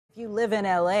If you live in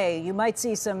LA, you might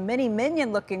see some mini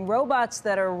minion-looking robots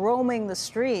that are roaming the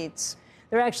streets.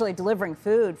 They're actually delivering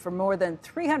food for more than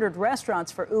 300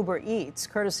 restaurants for Uber Eats,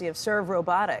 courtesy of Serve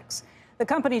Robotics. The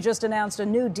company just announced a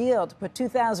new deal to put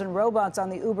 2,000 robots on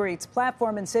the Uber Eats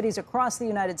platform in cities across the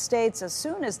United States as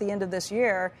soon as the end of this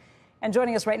year. And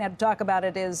joining us right now to talk about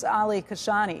it is Ali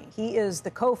Kashani. He is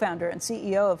the co-founder and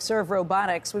CEO of Serve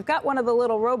Robotics. We've got one of the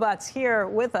little robots here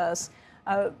with us.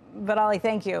 But Ali,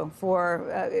 thank you for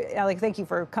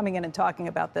coming in and talking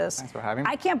about this. Thanks for having me.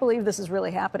 I can't believe this is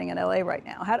really happening in LA right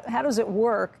now. How does it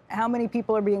work? How many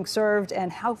people are being served,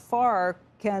 and how far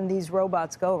can these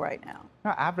robots go right now?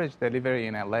 Average delivery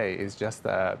in LA is just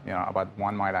about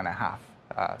 1.5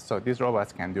 miles. So these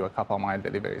robots can do a couple-mile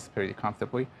deliveries pretty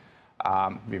comfortably.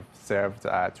 We've served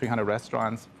 300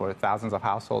 restaurants for thousands of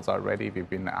households already. We've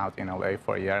been out in LA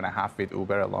for 1.5 years with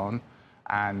Uber alone.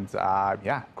 And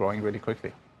growing really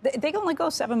quickly. They can only go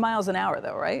 7 miles an hour,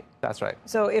 though, right? That's right.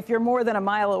 So if you're more than a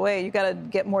mile away, you got to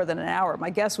get more than an hour. My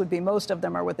guess would be most of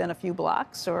them are within a few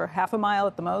blocks or half a mile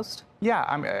at the most.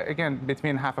 Yeah, again,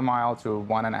 between half a mile to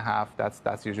 1.5.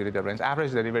 That's usually the range.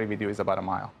 Average delivery we do is about a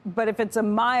mile. But if it's a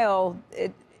mile,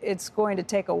 it's going to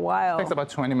take a while. It takes about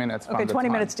 20 minutes. Okay, 20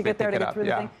 minutes to get there to get through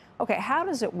the thing. Okay, how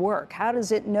does it work? How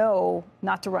does it know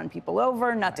not to run people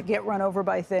over, not to get run over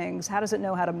by things? How does it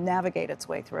know how to navigate its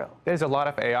way through? There's a lot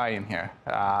of AI in here.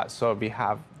 So we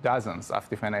have dozens of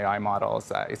different AI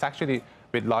models. It's actually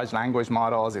with large language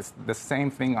models, it's the same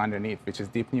thing underneath, which is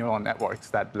deep neural networks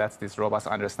that lets these robots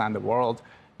understand the world,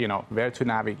 where to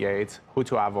navigate, who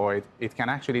to avoid. It can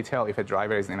actually tell if a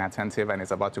driver is inattentive and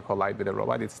is about to collide with a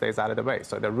robot. It stays out of the way.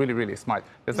 So they're really, really smart.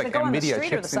 There's like NVIDIA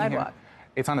chips in here.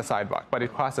 It's on the sidewalk, but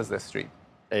it crosses the street.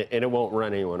 And it won't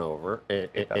run anyone over,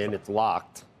 and it's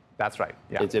locked. That's right,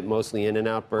 yeah. Is it mostly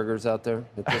In-N-Out burgers out there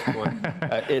at this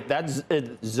point? That's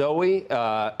Zoe.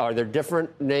 Are there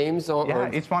different names? Yeah,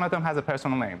 each one of them has a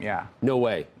personal name, yeah. No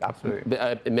way. Absolutely.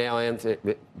 Male and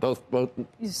both,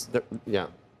 yeah.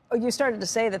 Oh, you started to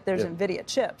say that there's NVIDIA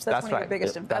chips. That's one of your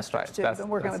biggest investors, too. You've been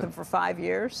working with them for 5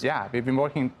 years. Yeah, we've been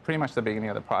working pretty much the beginning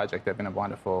of the project. They've been a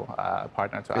wonderful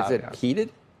partner to us. Is it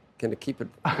heated? Can it keep it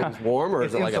warm, or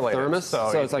is it like a thermos?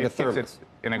 So it's like a thermos.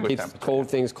 In a good temperature. Keeps cold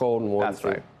things cold and warm. That's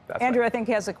right. Andrew, I think,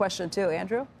 has a question, too.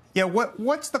 Andrew? Yeah,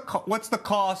 what's the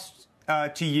cost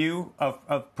to you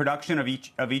of production of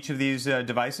each of these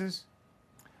devices?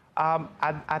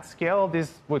 At scale,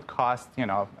 this would cost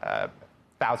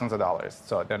thousands of dollars.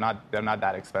 So they're not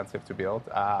that expensive to build.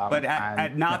 But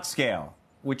at not scale,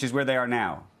 which is where they are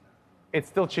now, it's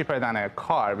still cheaper than a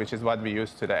car, which is what we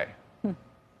use today.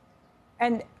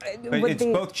 And it's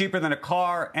both cheaper than a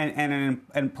car and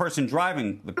a person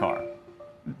driving the car.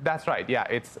 That's right. Yeah,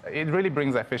 it really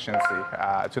brings efficiency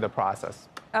to the process.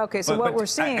 Okay, so what we're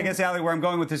seeing, I guess, Ali, where I'm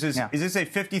going with this is this a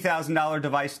 $50,000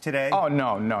 device today? Oh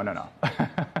no. No,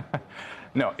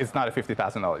 it's not a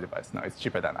 $50,000 device. No, it's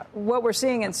cheaper than that. What we're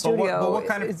seeing in studio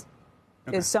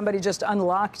is somebody just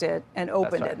unlocked it and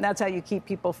opened it, and that's how you keep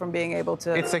people from being able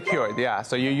to... It's secured, yeah.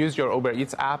 So you use your Uber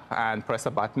Eats app and press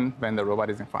a button when the robot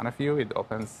is in front of you. It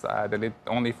opens the lid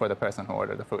only for the person who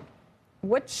ordered the food.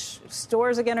 Which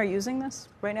stores, again, are using this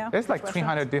right now? There's like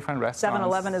 300 different restaurants.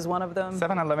 7-Eleven is one of them?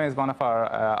 7-Eleven is one of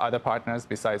our other partners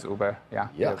besides Uber. Yeah,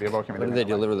 we're working with them. When do they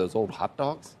deliver those old hot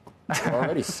dogs? They're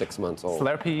already 6 months old.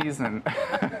 Slurpees and...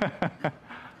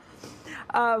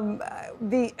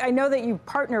 I know that you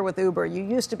partner with Uber. You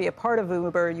used to be a part of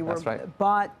Uber. You were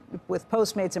bought with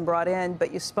Postmates and brought in,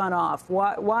 but you spun off.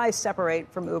 Why separate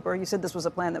from Uber? You said this was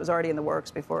a plan that was already in the works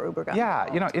before Uber got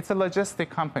involved. It's a logistic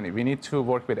company. We need to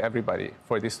work with everybody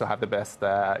for this to have the best,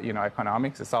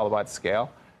 economics. It's all about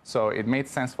scale. So it made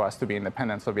sense for us to be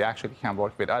independent, so we actually can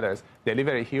work with others.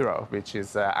 Delivery Hero, which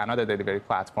is another delivery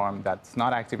platform that's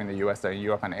not active in the US, they're in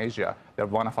Europe and Asia. They're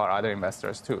one of our other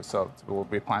investors, too, so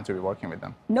we plan to be working with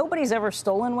them. Nobody's ever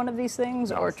stolen one of these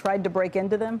things or tried to break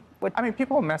into them?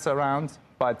 People mess around,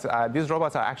 but these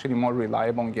robots are actually more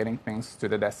reliable in getting things to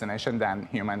the destination than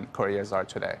human couriers are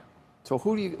today. So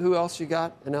who else you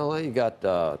got in LA? You got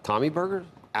Tommy Burgers?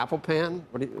 Apple Pan?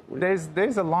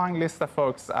 There's a long list of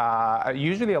folks.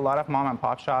 Usually a lot of mom and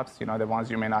pop shops, the ones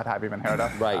you may not have even heard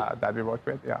of, that we work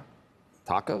with, yeah.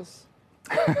 Tacos?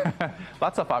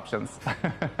 Lots of options.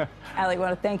 Ali, I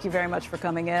want to thank you very much for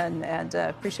coming in, and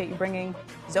appreciate you bringing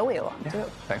Zoe along, too.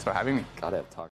 Thanks for having me. Gotta have tacos.